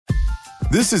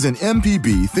This is an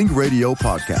MPB Think Radio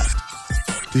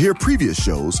podcast. To hear previous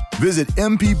shows, visit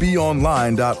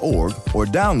mpbonline.org or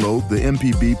download the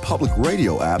MPB Public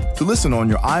Radio app to listen on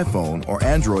your iPhone or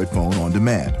Android phone on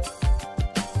demand.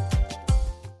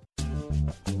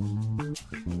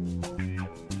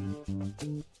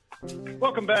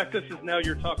 Welcome back. This is Now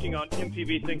You're Talking on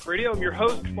MPB Think Radio. I'm your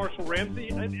host, Marshall Ramsey,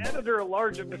 an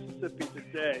editor-at-large of Mississippi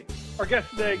Today. Our guest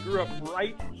today grew up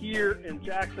right here in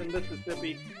Jackson,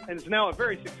 Mississippi, and is now a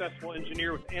very successful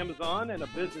engineer with Amazon and a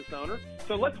business owner.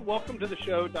 So let's welcome to the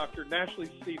show Dr. Nashley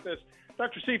Cephas.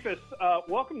 Dr. Cephas,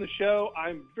 welcome to the show.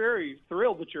 I'm very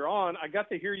thrilled that you're on. I got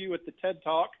to hear you at the TED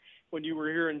Talk when you were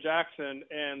here in Jackson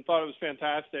and thought it was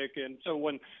fantastic. And so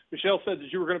when Michelle said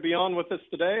that you were going to be on with us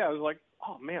today, I was like,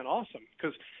 oh, man, awesome.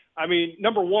 Because, I mean,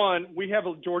 number one, we have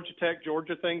a Georgia Tech,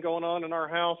 Georgia thing going on in our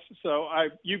house. So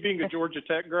you being a Georgia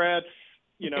Tech grad,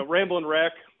 you know, Ramblin'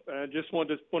 Wreck, just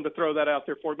wanted to throw that out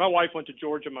there for you. My wife went to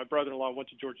Georgia. My brother-in-law went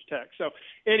to Georgia Tech. So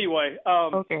anyway,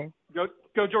 okay. Go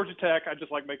Georgia Tech. I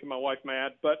just like making my wife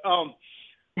mad. But I'm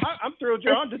thrilled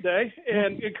you're on today.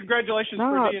 And congratulations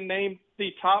for being named the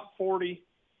top 40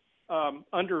 top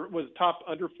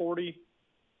under 40.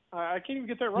 I can't even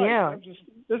get that right. Yeah.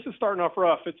 This is starting off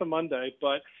rough. It's a Monday,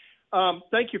 but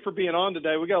thank you for being on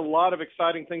today. We got a lot of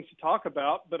exciting things to talk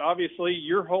about, but obviously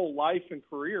your whole life and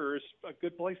career is a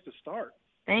good place to start.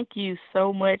 Thank you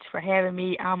so much for having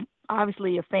me. I'm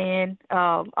obviously a fan.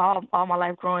 All my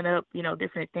life growing up, you know,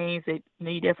 different things that, you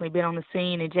know, you definitely been on the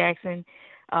scene in Jackson.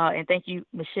 And thank you,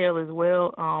 Michelle, as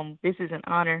well. This is an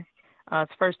honor. It's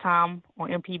the first time on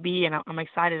MPB, and I'm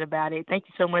excited about it. Thank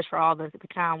you so much for all the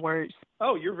kind words.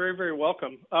 Oh, you're very, very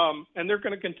welcome. And they're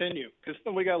going to continue because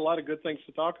we got a lot of good things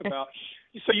to talk about.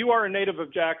 So you are a native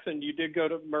of Jackson. You did go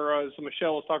to Murrah, as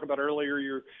Michelle was talking about earlier.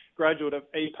 You're a graduate of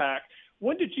APAC.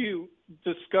 When did you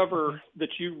discover that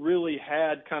you really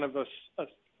had kind of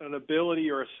an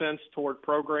ability or a sense toward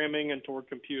programming and toward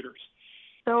computers?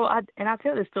 So I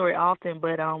tell this story often,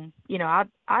 but you know,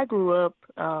 I grew up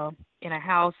in a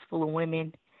house full of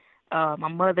women. My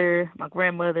mother, my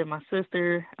grandmother, my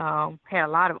sister had a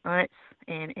lot of aunts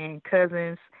and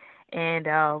cousins,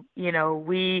 and you know,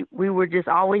 we were just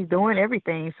always doing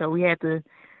everything. So we had to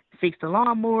fix the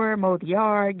lawnmower, mow the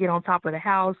yard, get on top of the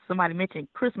house. Somebody mentioned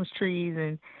Christmas trees,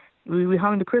 and we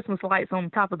hung the Christmas lights on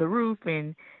top of the roof,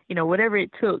 and you know, whatever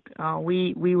it took.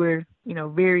 We were, you know,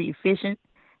 very efficient.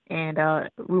 And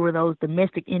we were those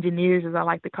domestic engineers, as I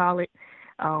like to call it,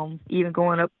 even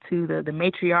going up to the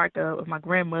matriarch of my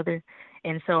grandmother.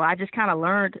 And so I just kind of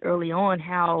learned early on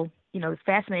how, you know,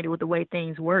 fascinated with the way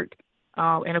things worked.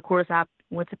 And, of course, I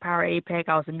went to Power APAC.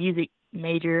 I was a music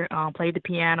major, played the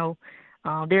piano.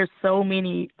 There's so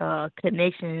many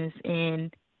connections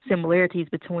and similarities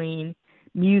between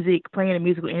music, playing a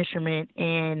musical instrument,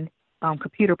 and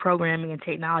computer programming and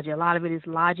technology. A lot of it is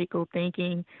logical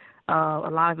thinking. A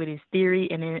lot of it is theory,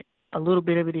 and then a little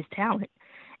bit of it is talent.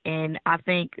 And I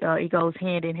think it goes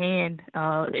hand in hand.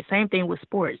 The same thing with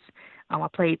sports. I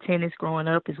played tennis growing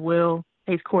up as well,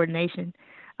 pace coordination.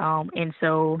 And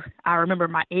so I remember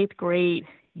my 8th grade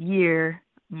year,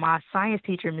 my science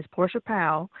teacher, Miss Portia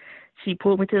Powell, she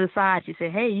pulled me to the side. She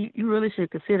said, hey, you really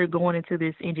should consider going into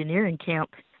this engineering camp.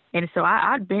 And so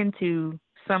I'd been to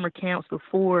summer camps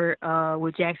before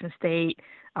with Jackson State,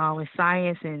 in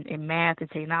science and math and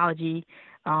technology,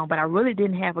 but I really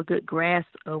didn't have a good grasp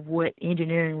of what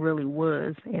engineering really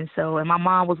was. And my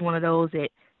mom was one of those that,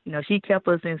 you know, she kept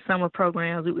us in summer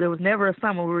programs. There was never a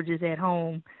summer we were just at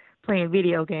home playing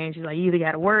video games. She's like, you either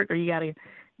got to work or you got to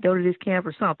go to this camp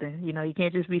or something. You know, you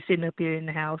can't just be sitting up here in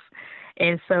the house.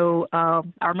 And so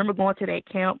I remember going to that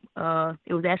camp.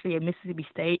 It was actually at Mississippi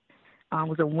State. It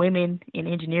was a women in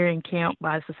engineering camp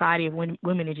by the Society of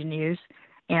Women Engineers.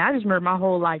 And I just remember my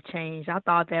whole life changed. I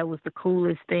thought that was the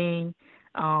coolest thing.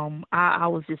 I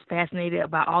was just fascinated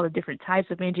about all the different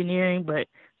types of engineering, but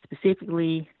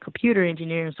specifically computer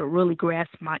engineering. So it really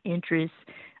grasped my interest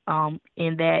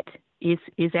in that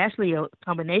it's actually a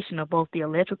combination of both the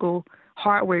electrical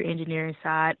hardware engineering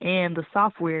side and the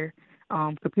software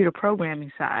computer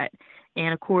programming side.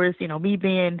 And, of course, you know, me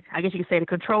being, I guess you could say, the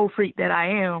control freak that I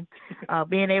am,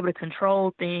 being able to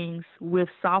control things with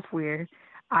software,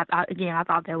 I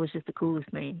thought that was just the coolest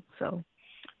thing. So,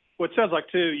 well, it sounds like,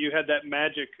 too, you had that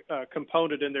magic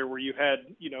component in there where you had,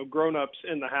 you know, grown-ups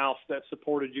in the house that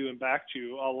supported you and backed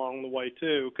you along the way,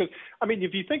 too. Because, I mean,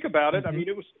 if you think about it, I mean,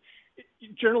 it was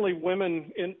generally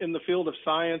women in the field of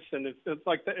science and it's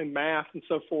like that in math and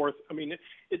so forth. I mean,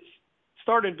 it's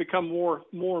starting to become more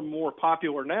and more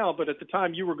popular now, but at the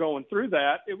time you were going through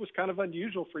that, it was kind of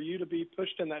unusual for you to be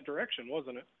pushed in that direction,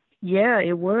 wasn't it? Yeah,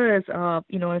 it was.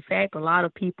 You know, in fact, a lot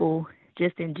of people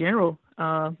just in general,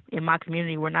 in my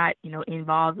community were not,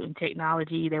 involved in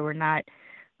technology. They were not,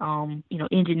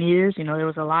 engineers. There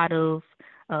was a lot of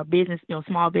business,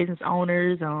 small business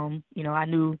owners. I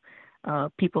knew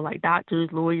people like doctors,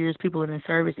 lawyers, people in the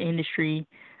service industry,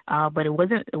 but it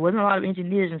wasn't a lot of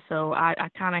engineers. And so I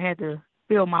kind of had to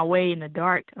feel my way in the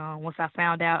dark once I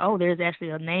found out, oh, there's actually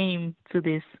a name to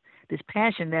this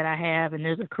passion that I have, and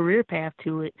there's a career path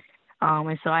to it.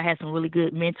 And so I had some really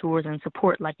good mentors and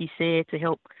support, like you said, to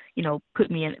help,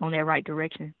 put me on that right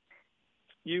direction.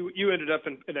 You ended up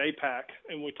in APAC,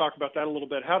 and we talked about that a little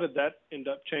bit. How did that end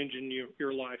up changing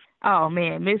your life? Oh,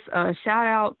 man, shout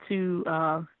out to,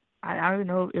 I don't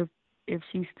know if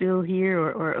she's still here,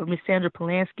 or Miss Sandra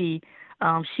Polanski.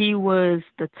 She was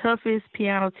the toughest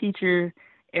piano teacher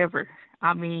ever.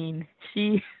 I mean,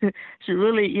 she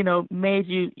really, made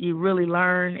you really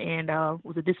learn, and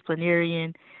was a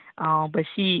disciplinarian. But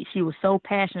she was so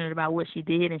passionate about what she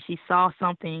did, and she saw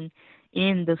something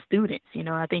in the students.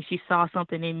 I think she saw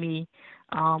something in me.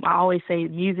 I always say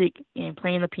music and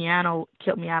playing the piano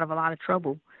kept me out of a lot of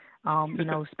trouble.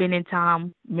 Spending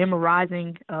time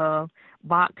memorizing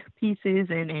Bach pieces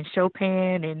and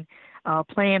Chopin and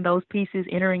playing those pieces,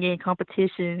 entering in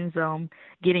competitions,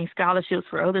 getting scholarships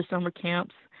for other summer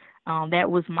camps. That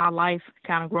was my life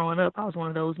kind of growing up. I was one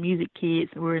of those music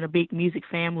kids. We're in a big music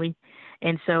family.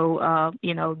 And so,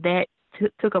 that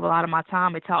took up a lot of my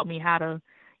time. It taught me how to,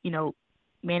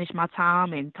 manage my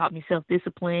time, and taught me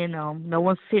self-discipline. No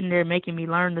one's sitting there making me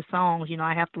learn the songs.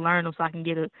 I have to learn them so I can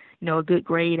get a good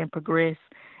grade and progress.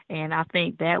 And I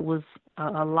think that was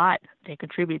a lot that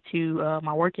contributed to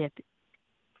my work ethic.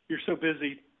 You're so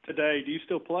busy today. Do you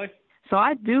still play? So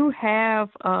I do have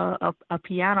a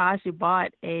piano. I actually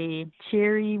bought a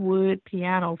cherry wood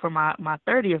piano for my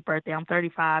 30th birthday. I'm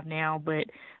 35 now, but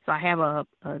so I have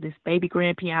this baby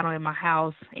grand piano in my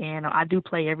house, and I do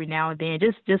play every now and then,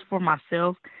 just for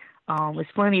myself. It's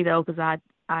funny though, because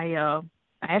I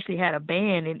actually had a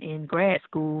band in grad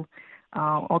school,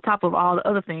 on top of all the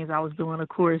other things I was doing, of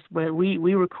course. But we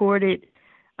recorded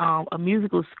a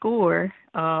musical score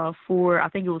for, I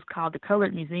think it was called The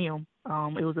Colored Museum.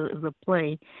 It was a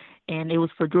play, and it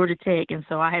was for Georgia Tech. And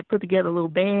so I had put together a little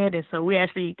band, and so we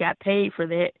actually got paid for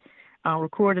that,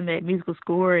 recording that musical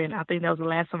score. And I think that was the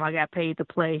last time I got paid to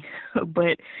play.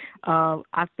 But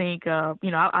I think, I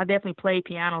definitely played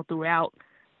piano throughout,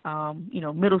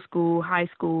 middle school, high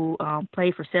school,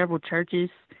 played for several churches,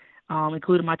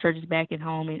 including my churches back at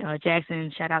home in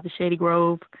Jackson. Shout out to Shady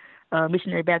Grove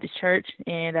Missionary Baptist Church,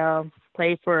 and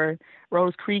played for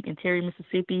Rose Creek and Terry,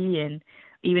 Mississippi, and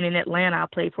even in Atlanta, I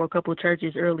played for a couple of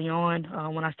churches early on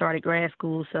when I started grad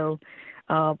school. So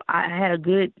I had a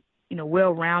good,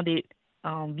 well-rounded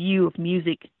view of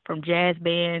music, from jazz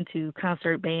band to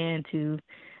concert band to,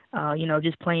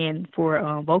 just playing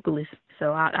for vocalists.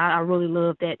 So I really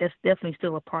love that. That's definitely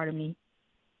still a part of me.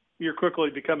 You're quickly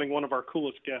becoming one of our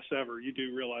coolest guests ever. You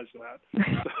do realize that.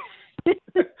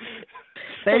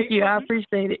 Thank you. I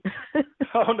appreciate it.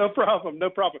 Oh, no problem. No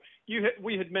problem.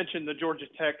 We had mentioned the Georgia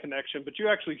Tech connection, but you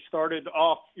actually started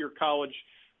off your college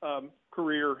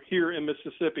career here in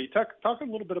Mississippi. Talk a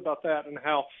little bit about that and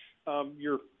how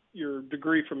your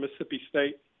degree from Mississippi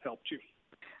State helped you.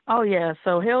 Oh, yeah.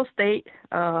 So Hale State,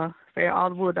 for all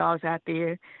the Bulldogs out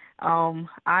there, I'm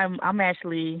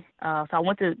actually, so I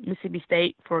went to Mississippi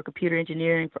State for computer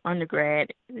engineering for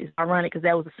undergrad. It's ironic because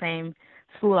that was the same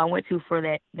school I went to for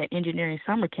that engineering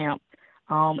summer camp.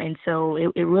 And so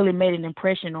it really made an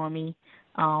impression on me.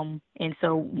 And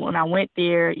so when I went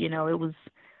there, it was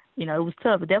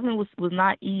tough. It definitely was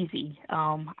not easy.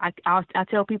 I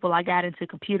tell people I got into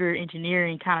computer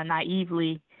engineering kind of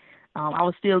naively. I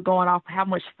was still going off how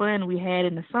much fun we had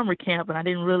in the summer camp, and I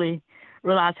didn't really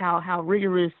realize how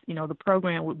rigorous, the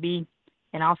program would be.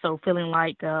 And also feeling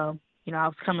like, I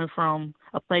was coming from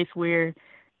a place where,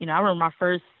 I remember my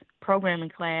first programming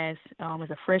class as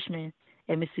a freshman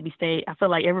at Mississippi State. I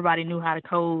felt like everybody knew how to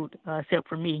code except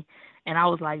for me. And I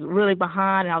was like really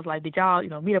behind. And I was like, did y'all,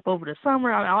 meet up over the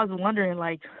summer? I was wondering,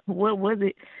 like, what was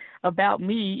it about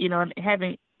me,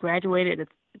 having graduated at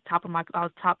the top of I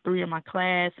was top 3 in my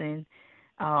class, and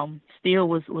still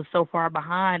was so far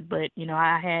behind. But,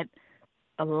 I had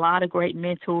a lot of great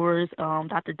mentors.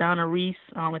 Dr. Donna Reese,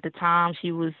 at the time,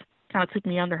 she was kind of took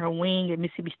me under her wing at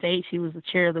Mississippi State. She was the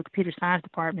chair of the computer science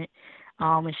department.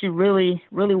 And she really,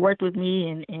 really worked with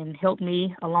me and helped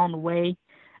me along the way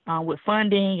with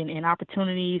funding and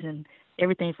opportunities and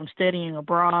everything from studying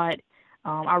abroad.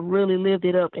 I really lived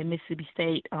it up at Mississippi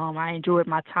State. I enjoyed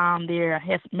my time there.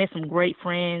 I met some great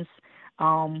friends,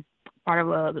 part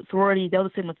of the sorority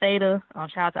Delta Sigma Theta.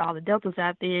 Shout out to all the Deltas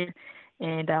out there.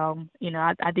 And,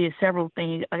 I did several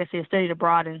things. Like I said, studied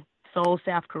abroad in Seoul,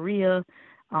 South Korea.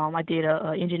 I did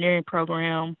a engineering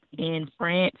program in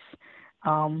France.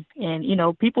 And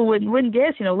people wouldn't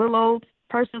guess, little old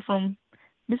person from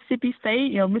Mississippi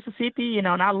State, Mississippi, and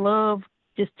I love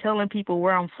just telling people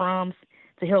where I'm from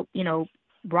to help,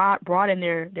 broaden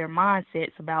their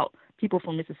mindsets about people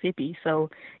from Mississippi. So,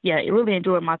 yeah, I really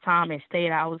enjoyed my time at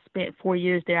State. I spent 4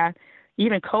 years there. I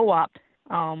even co-opted,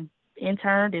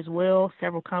 interned as well,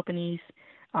 several companies.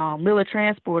 Miller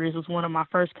Transporters was one of my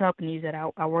first companies that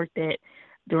I worked at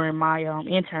during my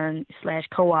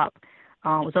intern/co-op.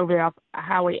 Was over there off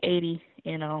Highway 80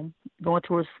 and going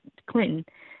towards Clinton.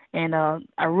 And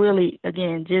I really,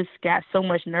 again, just got so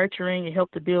much nurturing. It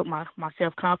helped to build my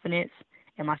self-confidence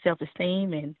and my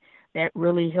self-esteem, and that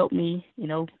really helped me,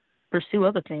 pursue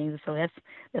other things. So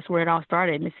that's where it all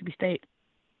started at Mississippi State.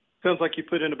 Sounds like you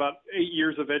put in about 8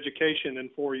 years of education in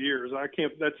 4 years. I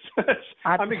can't.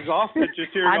 I'm exhausted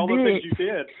just hearing all the things you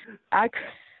did.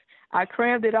 I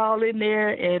crammed it all in there,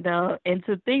 and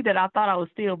to think that I thought I was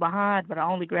still behind, but I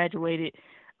only graduated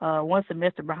one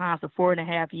semester behind, so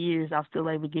 4.5 years. I was still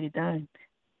able to get it done.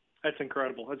 That's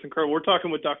incredible. We're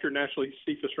talking with Dr. Nashley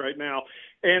Cephas right now,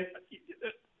 and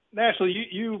Nashley,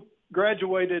 you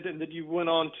graduated and then you went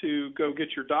on to go get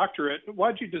your doctorate.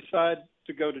 Why'd you decide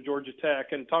to go to Georgia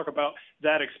Tech, and talk about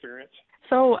that experience?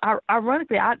 So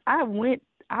ironically, I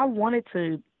wanted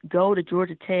to go to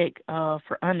Georgia Tech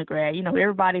for undergrad.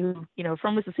 Everybody who,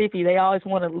 from Mississippi, they always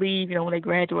want to leave, when they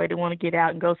graduate, they want to get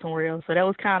out and go somewhere else. So that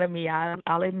was kind of me,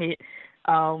 I'll admit.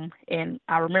 And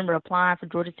I remember applying for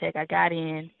Georgia Tech. I got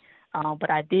in, but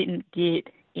I didn't get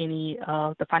any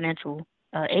of the financial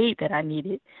aid that I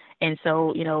needed. And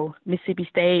so, Mississippi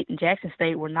State and Jackson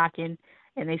State were knocking,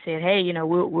 and they said, hey,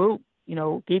 we'll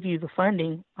give you the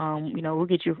funding. We'll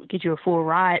get you a full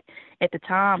ride. At the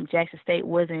time, Jackson State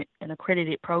wasn't an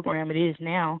accredited program. It is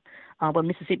now, but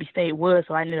Mississippi State was,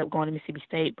 so I ended up going to Mississippi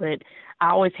State. But I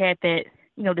always had that,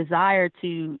 desire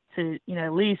to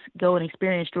at least go and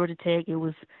experience Georgia Tech. It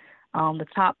was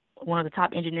one of the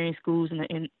top engineering schools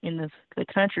in the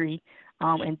country,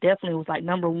 and definitely was like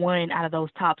number one out of those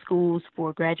top schools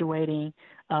for graduating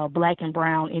Black and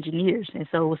brown engineers. And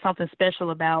so it was something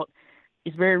special about.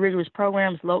 It's very rigorous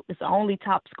program. It's the only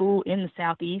top school in the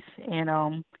Southeast,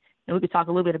 and we could talk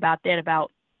a little bit about that,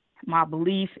 about my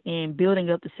belief in building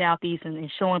up the Southeast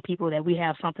and showing people that we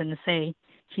have something to say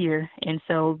here. And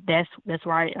so that's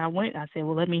where I went. I said,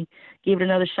 well, let me give it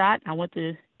another shot. I went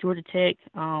to Georgia Tech,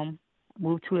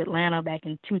 moved to Atlanta back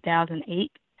in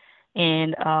 2008,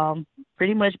 and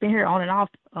pretty much been here on and off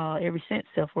ever since,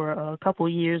 so for a couple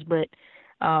of years. But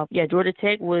Georgia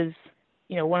Tech was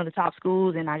one of the top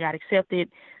schools, and I got accepted.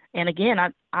 And again,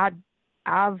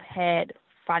 I've had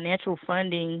financial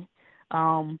funding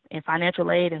and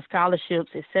financial aid and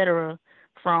scholarships, et cetera,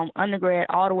 from undergrad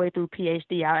all the way through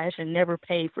PhD. I actually never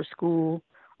paid for school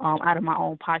out of my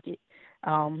own pocket.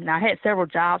 Now, I had several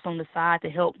jobs on the side to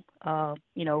help,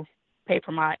 pay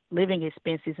for my living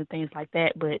expenses and things like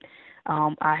that. But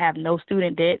I have no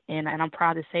student debt, and I'm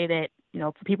proud to say that,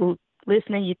 for people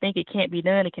listening, you think it can't be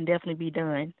done, it can definitely be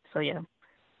done. So, yeah.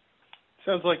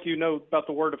 Sounds like you know about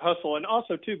the word of hustle. And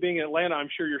also, too, being in Atlanta, I'm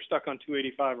sure you're stuck on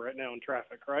 285 right now in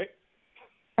traffic, right?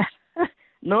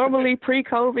 Normally,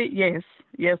 pre-COVID, yes.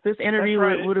 Yes, this interview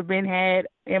right. would have been had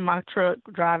in my truck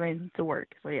driving to work.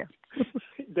 So, yeah.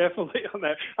 Definitely on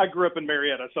that. I grew up in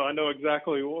Marietta, so I know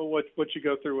exactly what you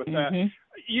go through with that.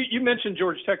 You mentioned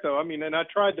Georgia Tech, though. I mean, and I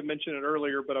tried to mention it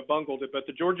earlier, but I bungled it. But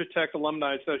the Georgia Tech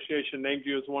Alumni Association named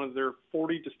you as one of their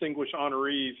 40 distinguished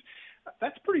honorees.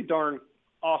 That's pretty darn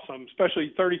awesome,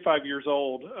 especially 35 years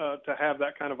old, to have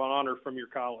that kind of an honor from your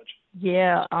college.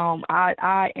 Yeah,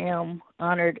 I am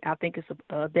honored. I think it's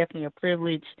definitely a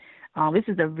privilege. This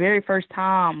is the very first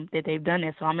time that they've done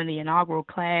this, so I'm in the inaugural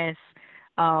class,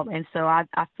 and so I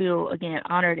feel, again,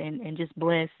 honored and just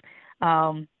blessed.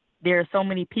 There are so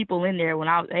many people in there.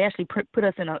 They actually put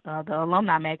us in the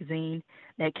alumni magazine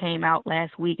that came out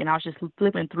last week, and I was just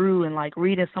flipping through and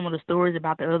reading some of the stories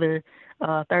about the other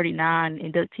 39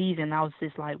 inductees, and I was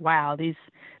just like, wow, this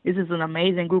is an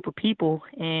amazing group of people,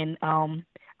 and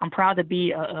I'm proud to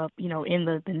be in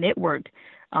the network.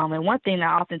 And one thing that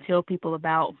I often tell people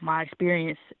about my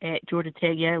experience at Georgia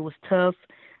Tech, it was tough.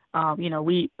 I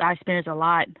experienced a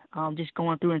lot just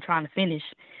going through and trying to finish.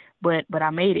 But I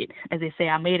made it. As they say,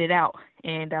 I made it out.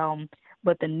 And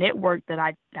but the network that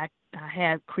I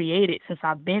have created since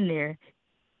I've been there,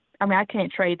 I mean, I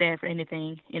can't trade that for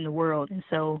anything in the world. And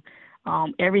so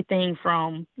everything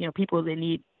from people that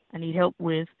need help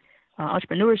with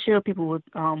entrepreneurship, people with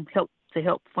help to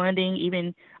help funding,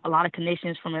 even a lot of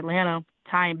connections from Atlanta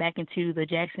tying back into the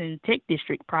Jackson Tech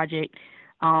District project.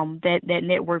 That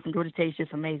network from Georgia Tech is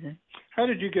just amazing. How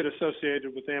did you get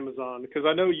associated with Amazon? Because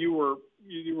I know you were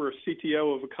a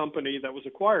CTO of a company that was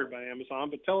acquired by Amazon,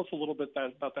 but tell us a little bit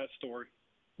about that story.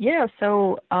 Yeah,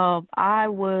 so I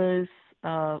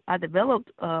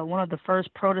developed one of the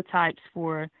first prototypes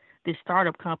for this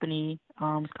startup company.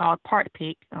 It's called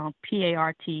PartPic,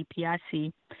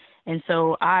 PartPic. And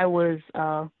so I was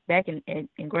back in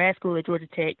grad school at Georgia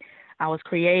Tech. I was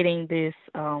creating this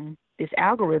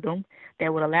algorithm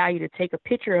that would allow you to take a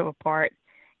picture of a part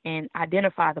and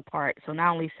identify the part. So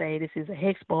not only say this is a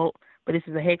hex bolt, but this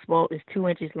is a hex bolt. It's 2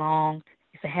 inches long.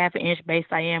 It's a 1/2 inch base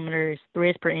diameter. It's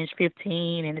threads per inch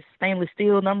 15, and it's stainless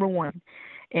steel #1.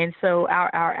 And so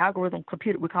our algorithm,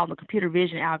 we call them computer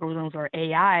vision algorithms, or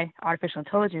AI, artificial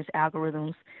intelligence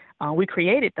algorithms. We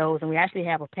created those, and we actually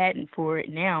have a patent for it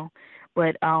now.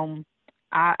 But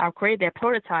I created that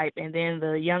prototype, and then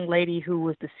the young lady who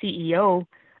was the CEO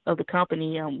of the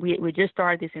company, we just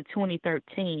started this in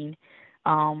 2013.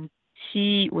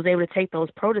 She was able to take those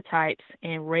prototypes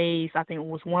and raise, I think it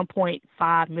was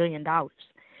 $1.5 million.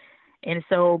 And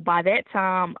so by that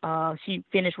time, she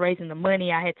finished raising the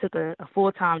money. I had took a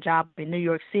full-time job in New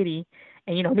York City.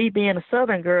 And, me being a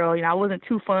Southern girl, I wasn't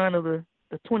too fond of the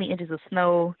 20 inches of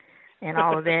snow and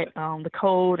all of that, the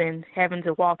cold and having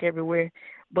to walk everywhere.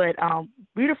 But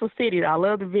beautiful city. I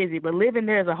love to visit, but living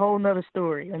there is a whole nother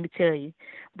story, let me tell you.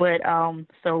 But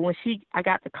so when I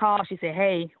got the call, she said,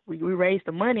 "Hey, we raised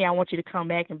the money. I want you to come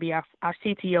back and be our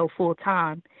CTO full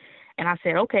time." And I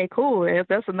said, "Okay, cool.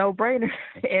 That's a no-brainer."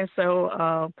 And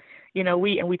so,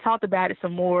 we talked about it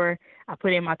some more. I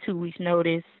put in my 2 weeks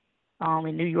notice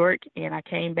in New York, and I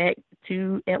came back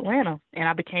to Atlanta, and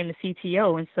I became the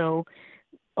CTO. And so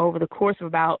over the course of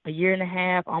about a year and a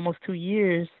half, almost 2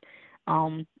 years,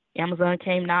 Amazon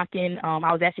came knocking.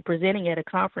 I was actually presenting at a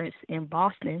conference in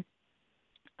Boston.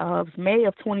 It was May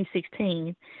of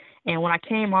 2016. And when I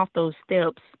came off those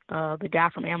steps, the guy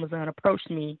from Amazon approached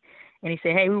me, and he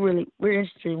said, "Hey, we're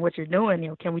interested in what you're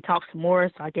doing. Can we talk some more?"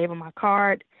 So I gave him my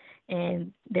card,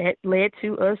 and that led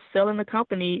to us selling the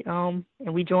company. And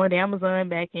we joined Amazon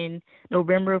back in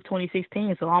November of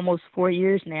 2016. So almost 4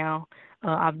 years now.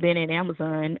 I've been at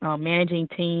Amazon managing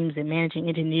teams and managing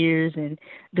engineers and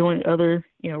doing other,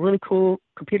 really cool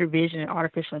computer vision and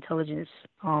artificial intelligence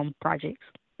projects.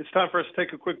 It's time for us to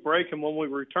take a quick break, and when we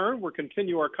return, we'll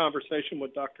continue our conversation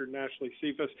with Dr. Nashley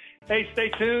Cephas. Hey, stay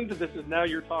tuned. This is Now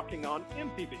You're Talking on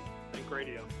MPB Think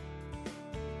Radio.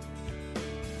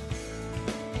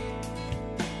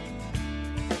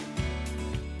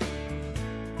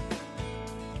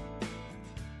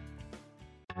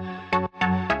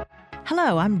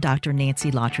 Hello, I'm Dr.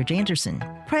 Nancy Lottridge Anderson,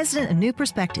 president of New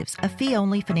Perspectives, a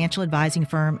fee-only financial advising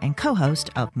firm and co-host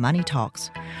of Money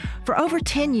Talks. For over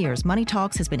 10 years, Money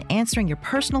Talks has been answering your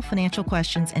personal financial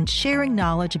questions and sharing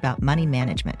knowledge about money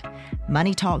management.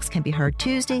 Money Talks can be heard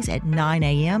Tuesdays at 9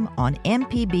 a.m. on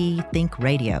MPB Think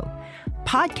Radio.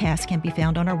 Podcasts can be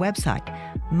found on our website,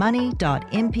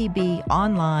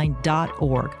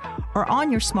 money.mpbonline.org, or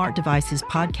on your smart device's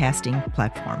podcasting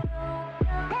platform.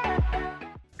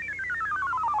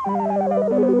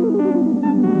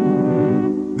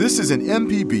 This is an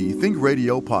MPB Think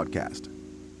Radio podcast.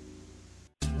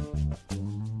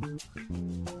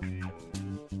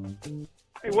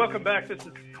 Hey, welcome back. This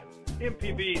is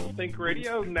MPB Think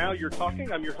Radio. Now You're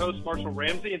Talking. I'm your host, Marshall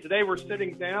Ramsey, and today we're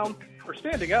standing up,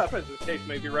 as the case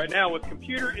may be right now, with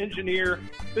computer engineer,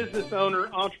 business owner,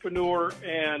 entrepreneur,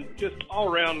 and just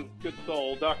all-around good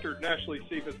soul, Dr. Nashley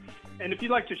Cephas. And if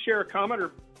you'd like to share a comment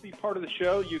or be part of the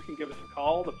show, you can give us a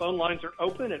call. The phone lines are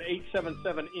open at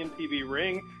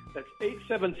 877-MPB-RING. That's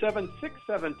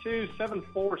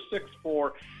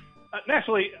 877-672-7464.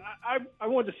 Nashley, I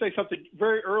wanted to say something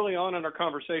very early on in our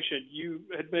conversation. You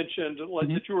had mentioned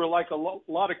that you were like a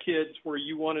lot of kids where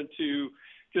you wanted to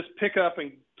just pick up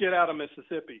and get out of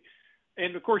Mississippi.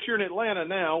 And, of course, you're in Atlanta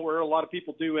now where a lot of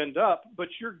people do end up, but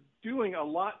you're doing a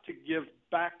lot to give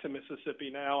back to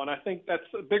Mississippi now, and I think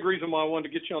that's a big reason why I wanted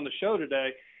to get you on the show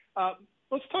today.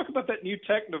 Let's talk about that new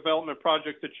tech development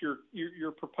project that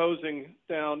you're proposing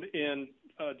down in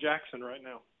Jackson right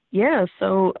now. Yeah,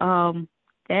 so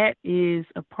that is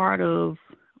a part of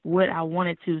what I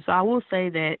wanted to. So I will say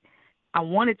that I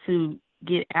wanted to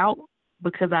get out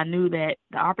because I knew that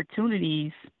the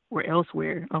opportunities were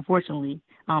elsewhere, unfortunately,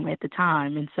 at the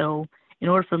time. And so in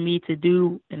order for me to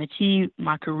do and achieve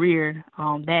my career,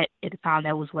 that at the time,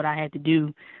 that was what I had to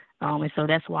do. And so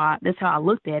that's how I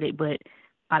looked at it. But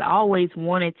I'd always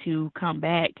wanted to come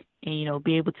back and,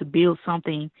 be able to build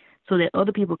something so that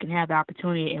other people can have the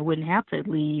opportunity and wouldn't have to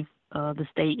leave the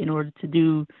state in order to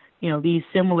do, these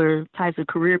similar types of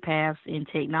career paths in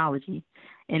technology.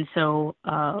 And so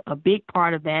a big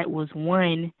part of that was,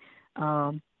 one,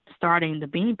 starting the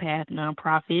Beam Path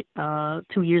nonprofit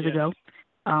 2 years ago,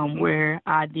 where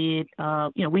I did,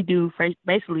 we do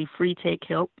basically free tech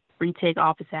help, free tech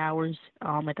office hours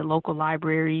at the local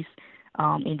libraries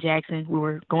in Jackson. We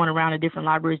were going around to different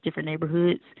libraries, different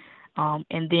neighborhoods.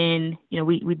 And then,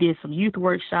 we did some youth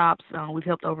workshops. We've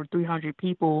helped over 300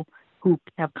 people who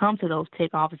have come to those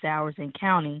tech office hours and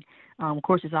counting. Of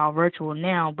course, it's all virtual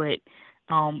now, but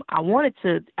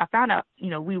I found out,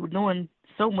 we were doing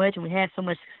so much and we had so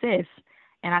much success.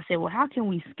 And I said, well, how can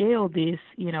we scale this,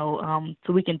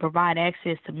 so we can provide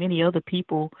access to many other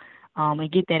people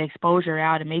and get that exposure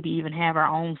out and maybe even have our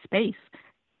own space.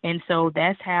 And so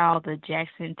that's how the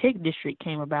Jackson Tech District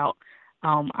came about.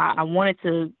 I wanted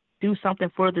to do something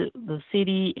for the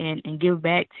city and give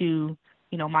back to,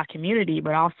 my community,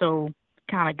 but also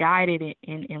kind of guide it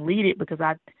and lead it, because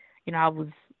I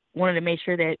wanted to make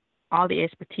sure that all the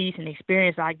expertise and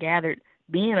experience I gathered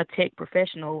being a tech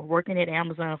professional, working at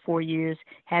Amazon 4 years,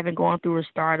 having gone through a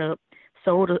startup,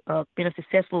 been a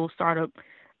successful startup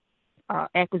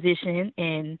acquisition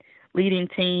and leading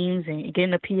teams and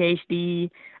getting a PhD.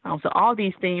 So all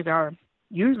these things are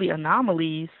usually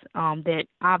anomalies that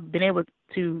I've been able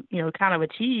to, kind of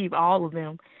achieve all of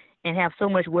them and have so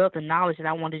much wealth and knowledge that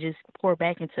I want to just pour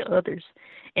back into others.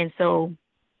 And so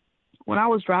when I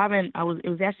was driving, it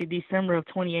was actually December of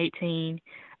 2018.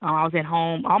 I was at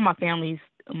home. All my family's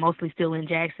mostly still in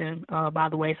Jackson, by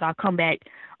the way. So I come back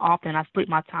often. I split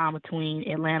my time between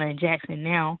Atlanta and Jackson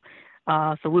now.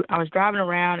 I was driving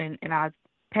around and I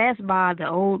passed by the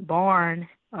old barn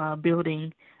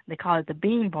building. They call it the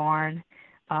Beam Barn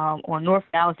on North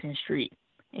Gallatin Street.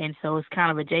 And so it's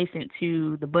kind of adjacent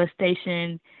to the bus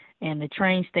station and the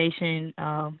train station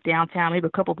downtown, maybe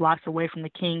a couple blocks away from the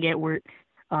King Edward,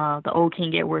 the old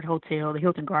King Edward Hotel, the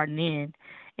Hilton Garden Inn.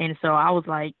 And so I was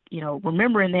like,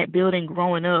 remembering that building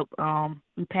growing up,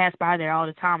 we passed by there all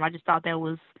the time. I just thought that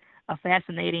was a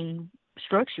fascinating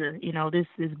structure.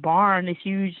 This barn, this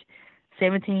huge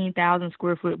 17,000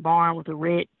 square foot barn with a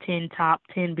red top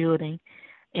tin building.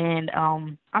 And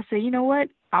I said, you know what?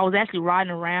 I was actually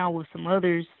riding around with some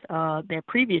others that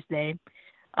previous day.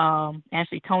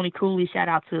 Actually, Tony Cooley, shout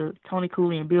out to Tony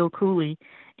Cooley and Bill Cooley.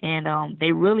 And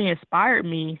they really inspired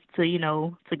me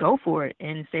to go for it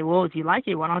and say, well, if you like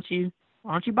it, why don't you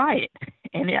buy it?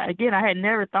 And again, I had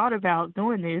never thought about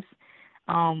doing this.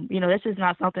 That's just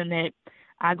not something that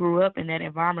I grew up in, that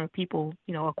environment of people,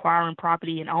 acquiring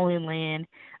property and owning land.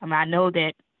 I mean, I know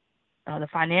that the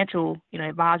financial,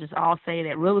 advisors all say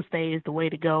that real estate is the way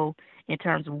to go in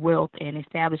terms of wealth and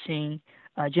establishing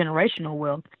generational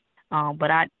wealth.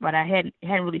 But I hadn't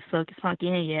really sunk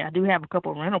in yet. I do have a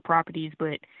couple of rental properties,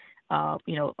 but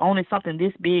owning something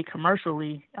this big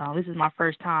commercially, this is my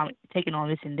first time taking on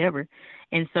this endeavor.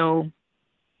 And so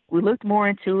we looked more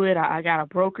into it. I got a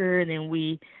broker, and then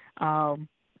we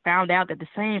found out that the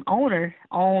same owner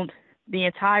owned the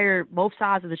entire both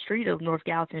sides of the street of North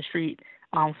Gallatin Street,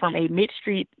 from a mid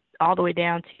street all the way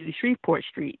down to Shreveport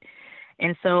Street.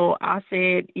 And so I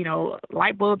said,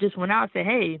 light bulb just went out. I said,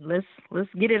 hey, let's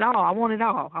get it all. I want it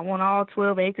all. I want all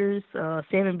 12 acres,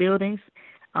 7 buildings,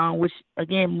 which,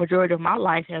 again, majority of my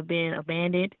life have been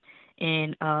abandoned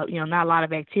and, not a lot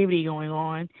of activity going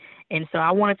on. And so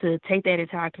I wanted to take that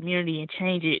entire community and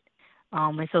change it.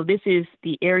 And so this is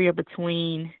the area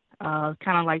between kind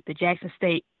of like the Jackson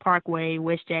State Parkway,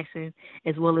 West Jackson,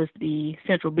 as well as the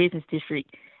Central Business District.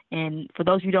 And for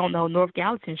those who don't know, North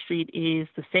Gallatin Street is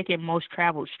the second most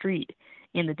traveled street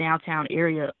in the downtown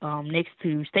area, next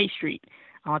to State Street.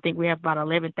 I think we have about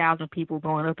 11,000 people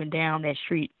going up and down that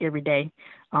street every day.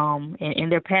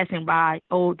 And they're passing by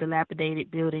old, dilapidated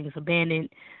buildings, abandoned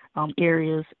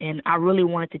areas. And I really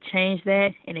wanted to change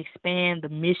that and expand the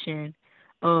mission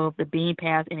of the Beam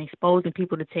Path and exposing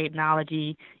people to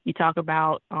technology. You talk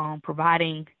about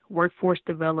providing workforce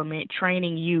development,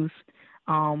 training youth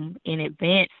in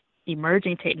advanced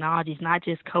emerging technologies, not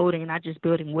just coding, not just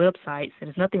building websites. And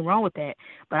there's nothing wrong with that.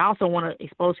 But I also want to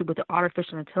expose people to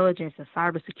artificial intelligence and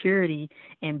cybersecurity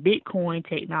and Bitcoin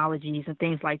technologies and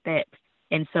things like that.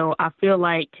 And so I feel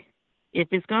like if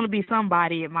it's going to be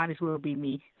somebody, it might as well be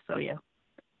me. So, yeah.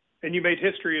 And you made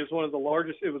history as one of the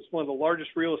largest. It was one of the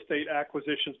largest real estate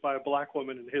acquisitions by a Black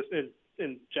woman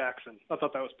in Jackson. I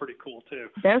thought that was pretty cool too.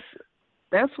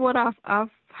 That's what I've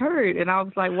heard, and I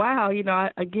was like, wow.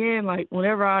 Again, like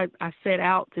whenever I set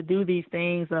out to do these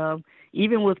things,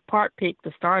 even with ParkPick,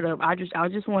 the startup, I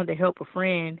just wanted to help a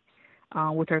friend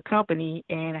with her company,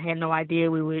 and I had no idea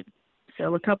we would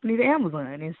sell a company to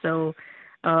Amazon. And so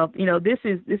This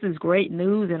is great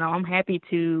news, and I'm happy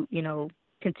to,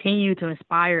 continue to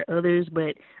inspire others.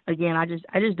 But again, I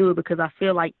just do it because I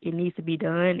feel like it needs to be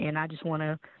done, and I just want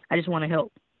to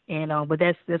help. And but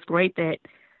that's great that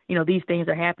these things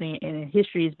are happening and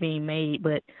history is being made.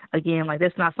 But again, like,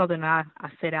 that's not something I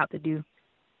set out to do.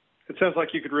 It sounds like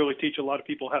you could really teach a lot of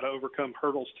people how to overcome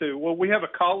hurdles too. Well, we have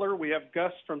a caller. We have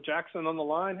Gus from Jackson on the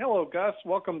line. Hello, Gus.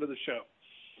 Welcome to the show.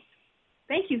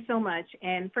 Thank you so much.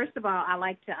 And first of all, I'd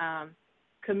like to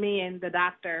commend the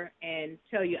doctor and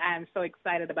tell you I am so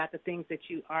excited about the things that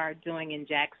you are doing in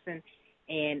Jackson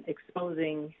and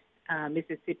exposing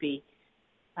Mississippi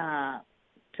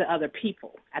to other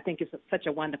people. I think it's such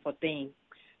a wonderful thing.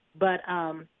 But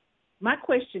my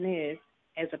question is,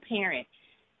 as a parent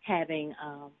having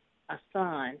a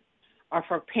son, or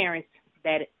for parents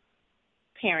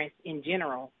in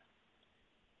general,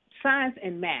 science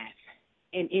and math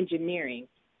and engineering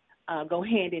go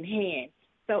hand in hand.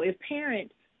 So if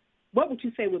parents, what would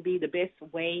you say would be the best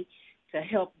way to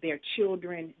help their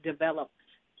children develop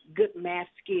good math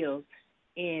skills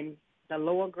in the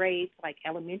lower grades, like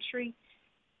elementary,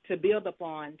 to build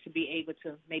upon, to be able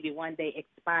to maybe one day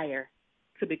aspire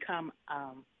to become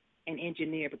an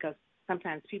engineer? Because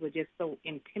sometimes people are just so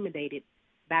intimidated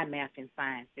by math and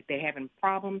science. If they're having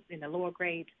problems in the lower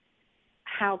grades,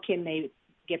 how can they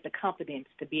get the confidence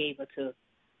to be able to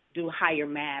do higher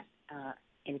math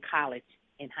in college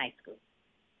and high school?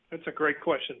 That's a great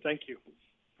question. Thank you.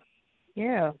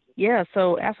 Yeah.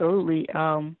 So absolutely.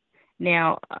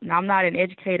 Now, I'm not an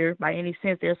educator by any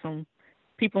sense. There's some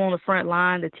people on the front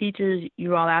line, the teachers,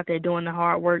 you all out there doing the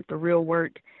hard work, the real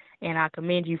work, and I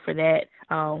commend you for that.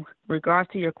 Regards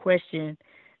to your question,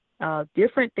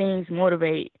 different things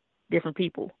motivate different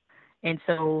people. And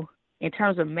so in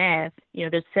terms of math,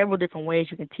 there's several different ways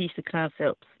you can teach the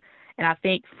concepts. And I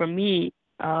think for me,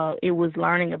 it was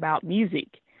learning about music.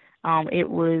 It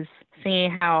was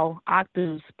seeing how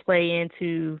octaves play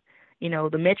into,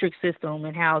 the metric system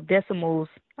and how decimals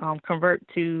convert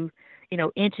to,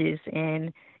 inches.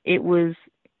 And it was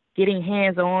getting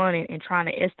hands-on and trying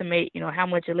to estimate, how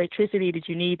much electricity that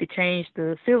you need to change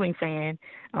the ceiling fan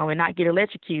and not get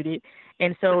electrocuted.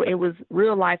 And so it was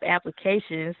real-life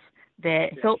applications that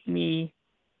helped me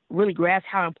really grasp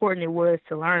how important it was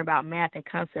to learn about math and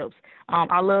concepts.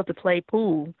 I love to play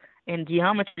pool and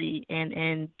geometry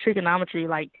and trigonometry.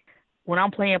 Like, when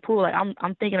I'm playing pool, like,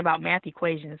 I'm thinking about math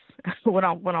equations when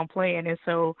I'm playing. And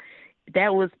so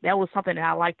that was something that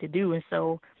I like to do. And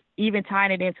so even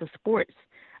tying it into sports,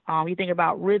 you think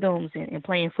about rhythms and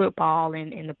playing football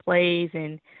and the plays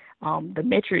and the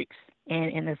metrics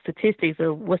and the statistics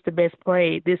of what's the best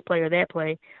play, this play or that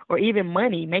play, or even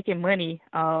making money.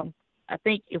 I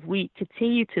think if we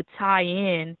continue to tie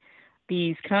in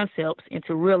these concepts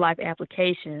into real-life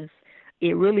applications,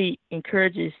 it really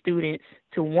encourages students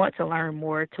to want to learn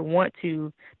more, to want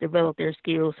to develop their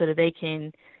skills so that they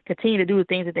can continue to do the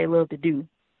things that they love to do.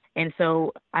 And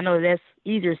so I know that's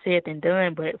easier said than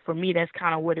done, but for me, that's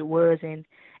kind of what it was. And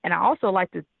I also like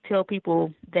to tell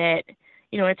people that,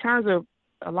 in terms of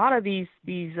a lot of these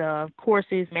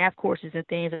courses, math courses and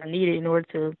things are needed in order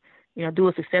to, do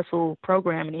a successful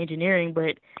program in engineering.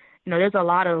 But, there's a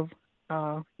lot of,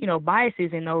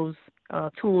 biases in those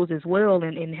tools as well,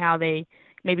 and how they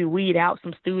maybe weed out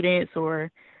some students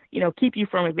or, keep you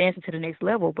from advancing to the next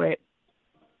level. But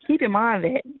keep in mind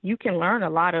that you can learn a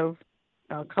lot of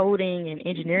coding and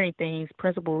engineering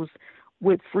principles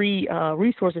with free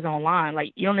resources online.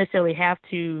 Like, you don't necessarily have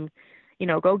to,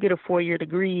 go get a 4-year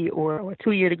degree or a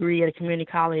 2-year degree at a community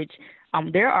college.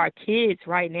 There are kids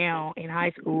right now in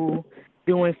high school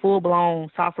doing full-blown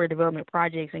software development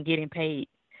projects and getting paid.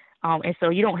 And so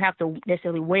you don't have to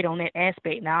necessarily wait on that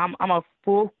aspect. Now, I'm a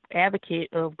full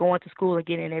advocate of going to school and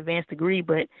getting an advanced degree,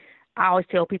 but I always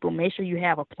tell people, make sure you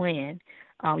have a plan.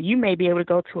 You may be able to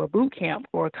go to a boot camp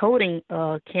or a coding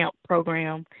camp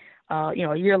program, a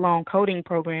year-long coding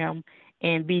program,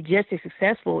 and be just as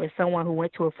successful as someone who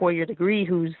went to a 4-year degree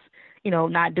who's,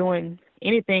 not doing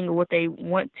anything what they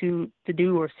want to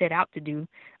do or set out to do,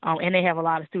 and they have a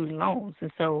lot of student loans.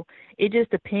 And so it just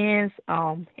depends,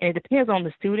 and it depends on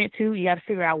the student, too. You got to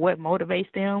figure out what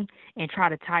motivates them and try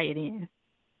to tie it in.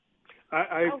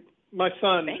 My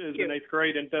son is in 8th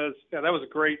grade and does, that was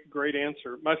a great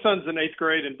answer. My son's in 8th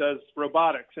grade and does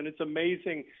robotics, and it's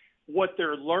amazing what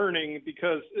they're learning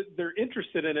because they're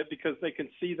interested in it because they can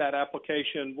see that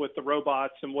application with the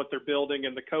robots and what they're building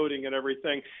and the coding and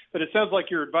everything. But it sounds like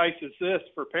your advice is this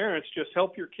for parents: just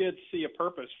help your kids see a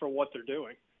purpose for what they're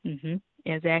doing. Mm-hmm.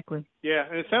 Exactly. Yeah,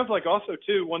 and it sounds like also,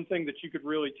 too, one thing that you could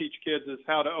really teach kids is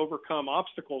how to overcome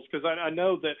obstacles, because I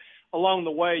know that along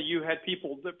the way you had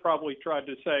people that probably tried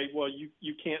to say, well,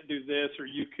 you can't do this or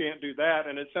you can't do that,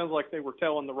 and it sounds like they were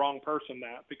telling the wrong person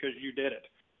that because you did it.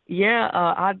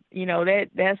 Yeah,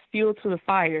 that's fuel to the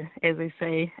fire, as they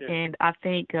say. Yeah. And I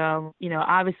think,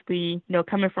 obviously,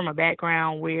 coming from a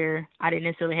background where I didn't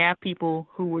necessarily have people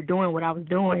who were doing what I was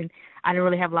doing, I didn't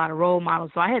really have a lot of role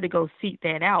models. So I had to go seek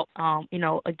that out.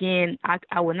 Again,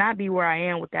 I would not be where I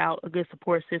am without a good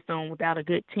support system, without a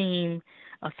good team,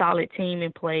 a solid team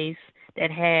in place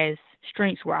that has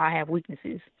strengths where I have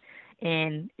weaknesses.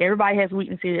 And everybody has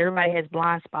weaknesses. Everybody has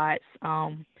blind spots.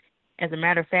 As a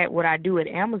matter of fact, what I do at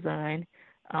Amazon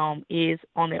is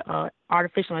on the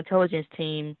artificial intelligence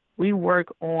team, we work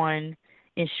on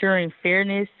ensuring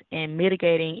fairness and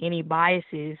mitigating any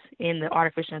biases in the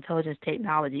artificial intelligence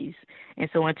technologies. And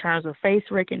so in terms of face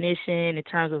recognition, in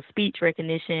terms of speech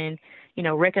recognition,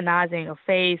 recognizing a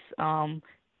face,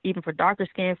 even for darker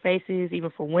skinned faces,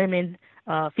 even for women,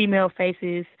 female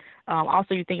faces.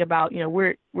 Also, you think about,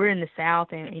 we're in the South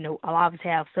and, a lot of us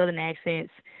have Southern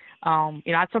accents.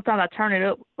 Sometimes I turn it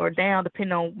up or down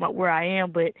depending on where I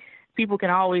am, but people can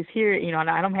always hear it, and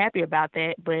I'm happy about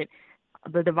that. But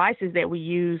the devices that we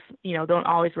use, don't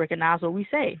always recognize what we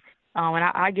say. And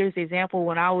I give this example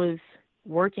when I was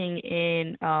working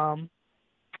in,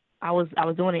 I was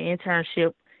doing an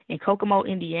internship in Kokomo,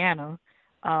 Indiana,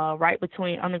 right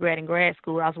between undergrad and grad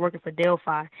school. I was working for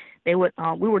Delphi. We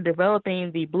were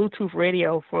developing the Bluetooth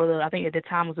radio for I think at the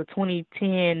time it was a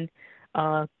 2010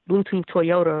 Bluetooth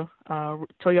Toyota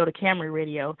Camry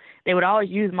radio. They would always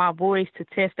use my voice to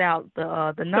test out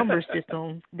the number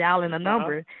system, dialing the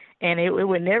number, and it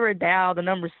would never dial the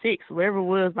number 6, whatever it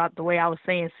was about the way I was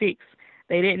saying 6.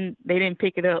 They didn't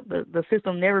pick it up. The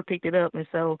system never picked it up. And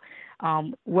so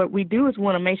what we do is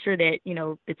want to make sure that,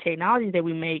 the technology that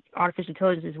we make, artificial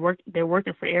intelligence, they're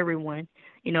working for everyone,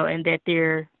 and that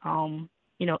they're,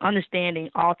 understanding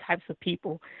all types of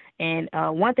people. And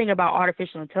one thing about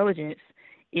artificial intelligence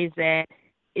is that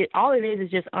all it is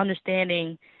just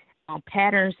understanding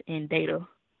patterns in data,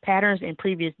 patterns in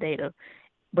previous data.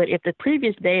 But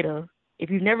if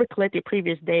you've never collected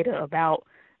previous data about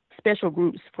special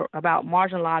groups, about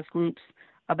marginalized groups,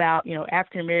 about,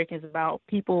 African Americans, about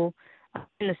people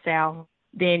in the South,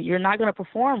 then you're not going to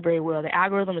perform very well. The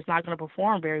algorithm is not going to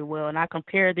perform very well. And I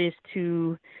compare this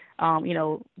to,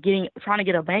 trying to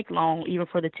get a bank loan, even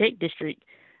for the tech district.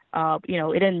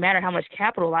 It didn't matter how much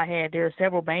capital I had. There are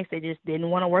several banks that just didn't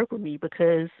want to work with me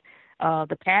because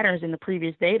the patterns in the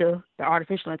previous data, the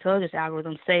artificial intelligence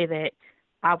algorithms say that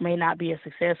I may not be a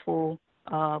successful,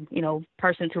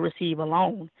 person to receive a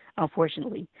loan,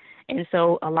 unfortunately. And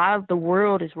so a lot of the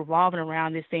world is revolving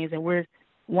around these things, and we're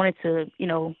wanting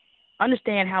to,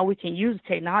 understand how we can use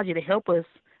technology to help us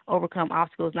overcome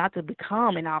obstacles, not to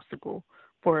become an obstacle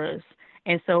for us.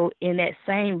 And so in that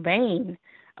same vein,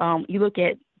 you look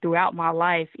at throughout my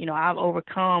life, I've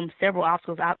overcome several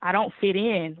obstacles. I don't fit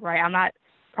in, right? I'm not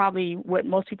probably what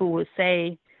most people would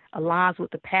say aligns with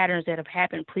the patterns that have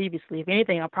happened previously. If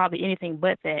anything, I'm probably anything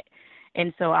but that.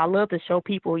 And so I love to show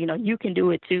people, you can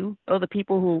do it too. Other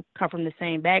people who come from the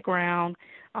same background,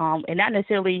 and not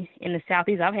necessarily in the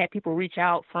Southeast. I've had people reach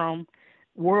out from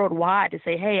worldwide to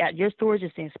say, hey, your story is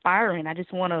just inspiring. I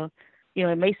just want to,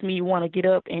 it makes me want to get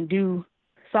up and do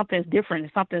something different,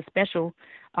 something special.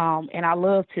 And I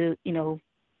love to,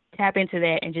 tap into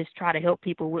that and just try to help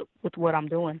people with what I'm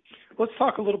doing. Let's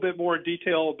talk a little bit more in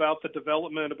detail about the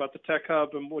development, about the Tech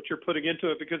Hub and what you're putting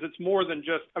into it, because it's more than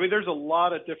just, there's a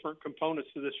lot of different components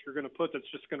to this you're going to put that's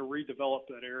just going to redevelop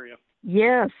that area.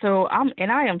 Yeah, so I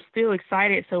am still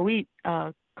excited. So we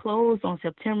closed on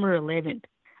September 11th. It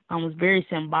was very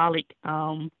symbolic.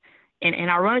 And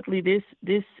ironically,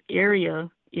 this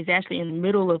area is actually in the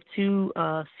middle of 2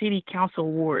 city council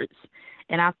wards.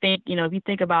 And I think, if you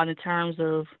think about it in terms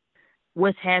of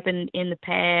what's happened in the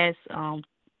past,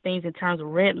 things in terms of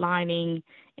redlining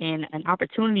and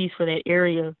opportunities for that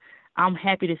area, I'm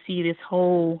happy to see this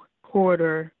whole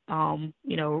corridor,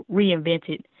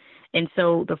 reinvented. And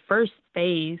so the first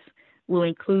phase will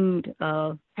include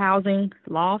housing,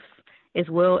 lofts, as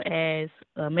well as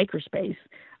makerspace.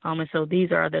 And so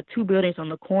these are the 2 buildings on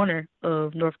the corner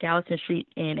of North Gallatin Street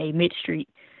and Mid Street.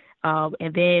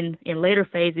 And then in later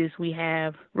phases, we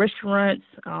have restaurants.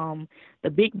 The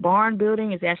big barn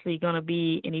building is actually going to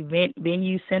be an event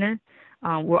venue center.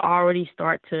 We'll already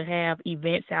start to have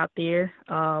events out there.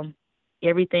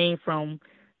 everything from,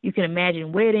 you can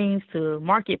imagine, weddings to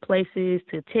marketplaces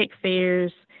to tech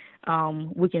fairs.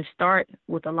 We can start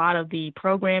with a lot of the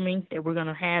programming that we're going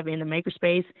to have in the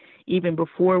makerspace. Even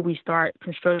before we start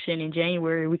construction in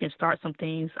January, we can start some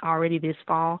things already this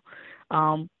fall.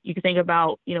 You can think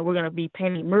about, we're going to be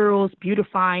painting murals,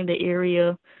 beautifying the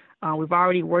area. We've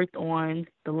already worked on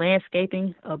the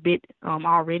landscaping a bit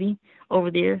already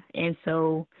over there. And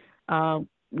so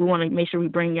we want to make sure we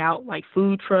bring out like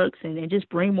food trucks and just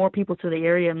bring more people to the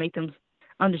area and make them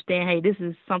understand, hey, this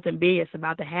is something big that's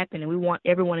about to happen, and we want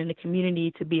everyone in the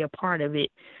community to be a part of it.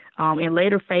 In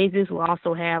later phases, we'll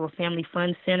also have a family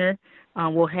fun center.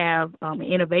 We'll have an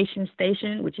innovation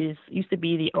station, which used to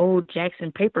be the old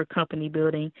Jackson Paper Company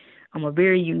building, a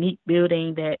very unique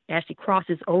building that actually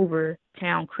crosses over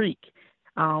Town Creek.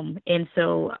 And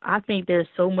so I think there's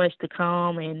so much to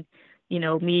come, and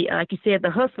me, like you said,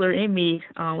 the hustler in me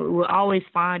will always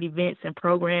find events and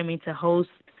programming to host,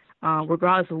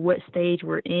 regardless of what stage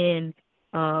we're in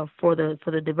for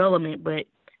the development. But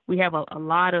we have a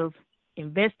lot of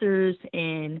investors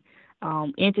and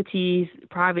entities,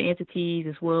 private entities,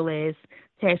 as well as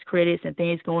tax credits and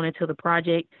things going into the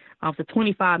project. It's a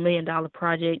 $25 million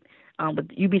project,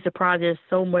 but you'd be surprised there's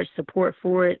so much support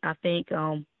for it. I think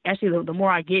actually the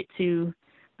more I get to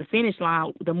the finish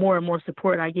line, the more and more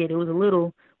support I get. It was a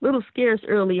little scarce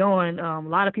early on. A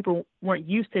lot of people weren't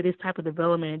used to this type of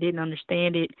development and didn't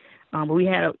understand it. But we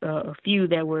had a few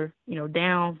that were,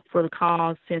 down for the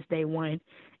cause since day one,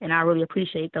 and I really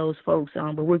appreciate those folks.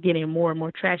 But we're getting more and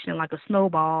more traction like a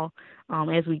snowball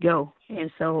as we go.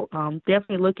 And so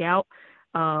definitely look out.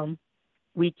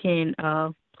 We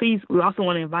also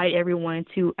want to invite everyone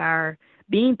to our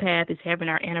Bean Path is having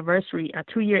our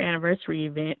 2-year anniversary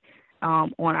event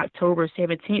on October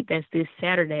 17th. That's this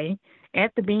Saturday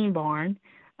at the Bean Barn.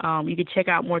 You can check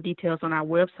out more details on our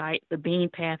website,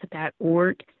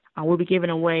 thebeanpath.org. We'll be giving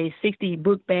away 60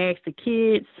 book bags to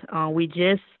kids. We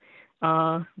just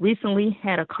recently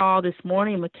had a call this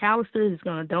morning. McAllister is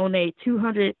going to donate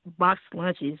 200 boxed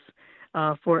lunches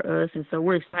for us, and so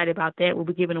we're excited about that. We'll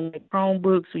be giving away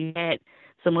Chromebooks. We had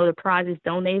some other prizes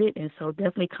donated, and so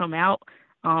definitely come out.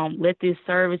 Let this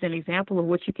serve as an example of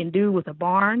what you can do with a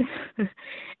barn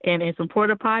and some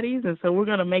porta potties. And so we're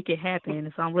going to make it happen.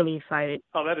 And so I'm really excited.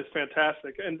 Oh, that is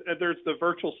fantastic. And there's the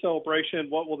virtual celebration.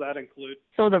 What will that include?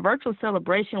 So the virtual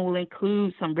celebration will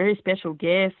include some very special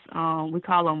guests. We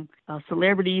call them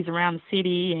celebrities around the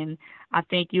city. And I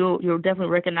think you'll definitely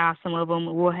recognize some of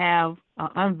them. We'll have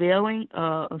unveiling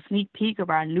a sneak peek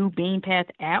of our new Bean Path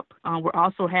app. We'll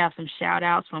also have some shout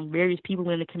outs from various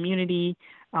people in the community.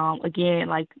 Again,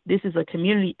 like this is a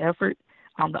community effort.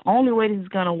 The only way this is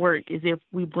going to work is if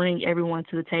we bring everyone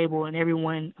to the table and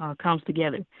everyone comes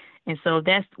together. And so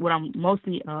that's what I'm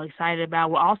mostly excited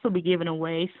about. We'll also be giving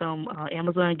away some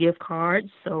Amazon gift cards.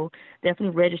 So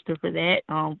definitely register for that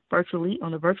virtually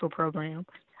on the virtual program.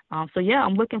 So, yeah,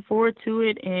 I'm looking forward to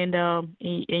it, and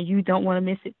you don't want to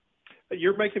miss it.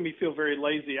 You're making me feel very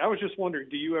lazy. I was just wondering,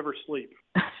 do you ever sleep?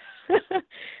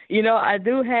 I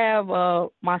do have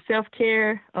my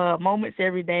self-care moments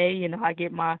every day. I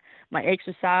get my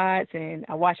exercise, and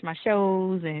I watch my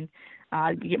shows, and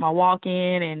I get my walk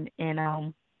in, and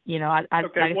I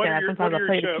sometimes I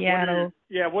play the piano.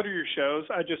 What are your shows?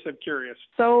 I just am curious.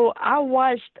 So I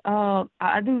watched,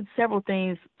 I do several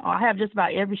things. I have just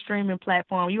about every streaming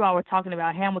platform. You all were talking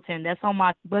about Hamilton. That's on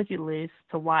my bucket list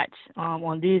to watch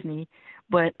on Disney.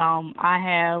 But I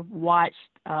have watched,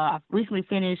 I've recently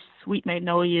finished Sweet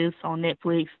Magnolias on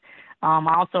Netflix. I'm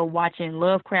also watching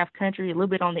Lovecraft Country, a little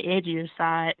bit on the edgier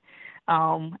side.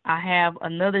 I have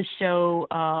another show,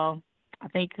 I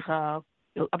think I've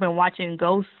been watching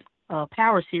Ghost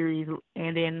Power series,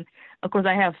 and then, of course,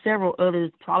 I have several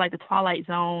others. I like the Twilight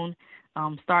Zone.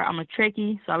 I'm a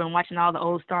Trekkie, so I've been watching all the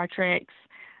old Star Treks.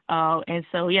 And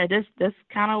so, yeah, that's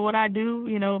kind of what I do,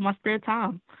 in my spare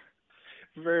time.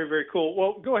 Very, very cool.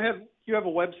 Well, go ahead. You have a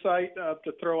website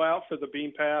to throw out for the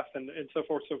Bean Path and so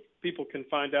forth, so people can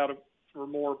find out for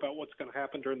more about what's going to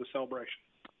happen during the celebration.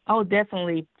 Oh,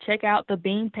 definitely. Check out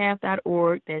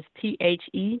thebeanpath.org. That's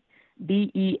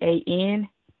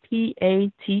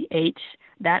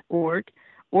TheBeanPath.org.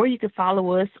 Or you can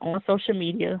follow us on social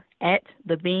media at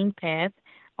The Bean Path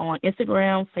on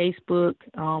Instagram, Facebook,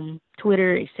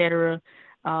 Twitter, etc.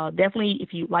 Definitely,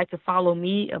 if you'd like to follow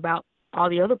me about all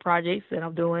the other projects that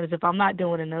I'm doing, as if I'm not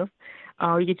doing enough,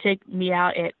 you can check me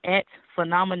out at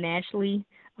Phenomenashly.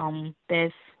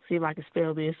 That's, see if I can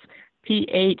spell this,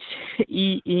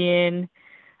 PHENOMNASHLIE.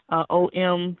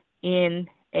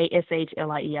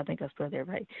 I think I spelled that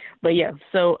right. But yeah,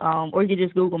 so or you can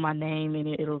just Google my name and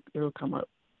it'll come up.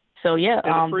 So, yeah,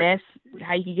 that's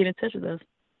how you can get in touch with us.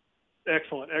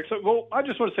 Excellent. Well, I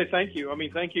just want to say thank you. I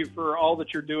mean, thank you for all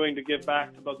that you're doing to give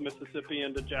back to both Mississippi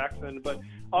and to Jackson, but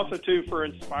also, too, for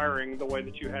inspiring the way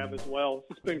that you have as well.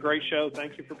 It's been a great show.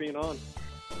 Thank you for being on.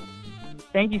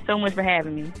 Thank you so much for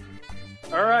having me.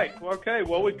 All right. Okay.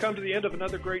 Well, we've come to the end of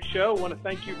another great show. I want to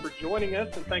thank you for joining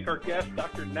us and thank our guest,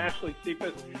 Dr. Nashley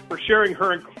Cephas, for sharing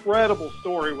her incredible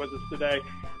story with us today.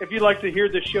 If you'd like to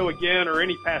hear this show again or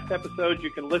any past episodes,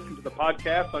 you can listen to the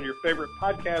podcast on your favorite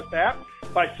podcast app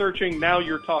by searching Now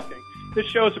You're Talking. This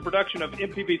show is a production of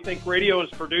MPB Think Radio and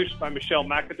is produced by Michelle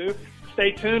McAdoo.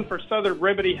 Stay tuned for Southern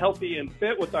Remedy Healthy and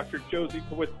Fit with Dr.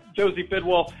 Josie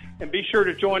Bidwell, and be sure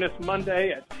to join us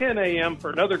Monday at 10 a.m.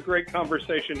 for another great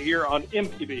conversation here on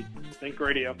MPB Think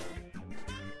Radio.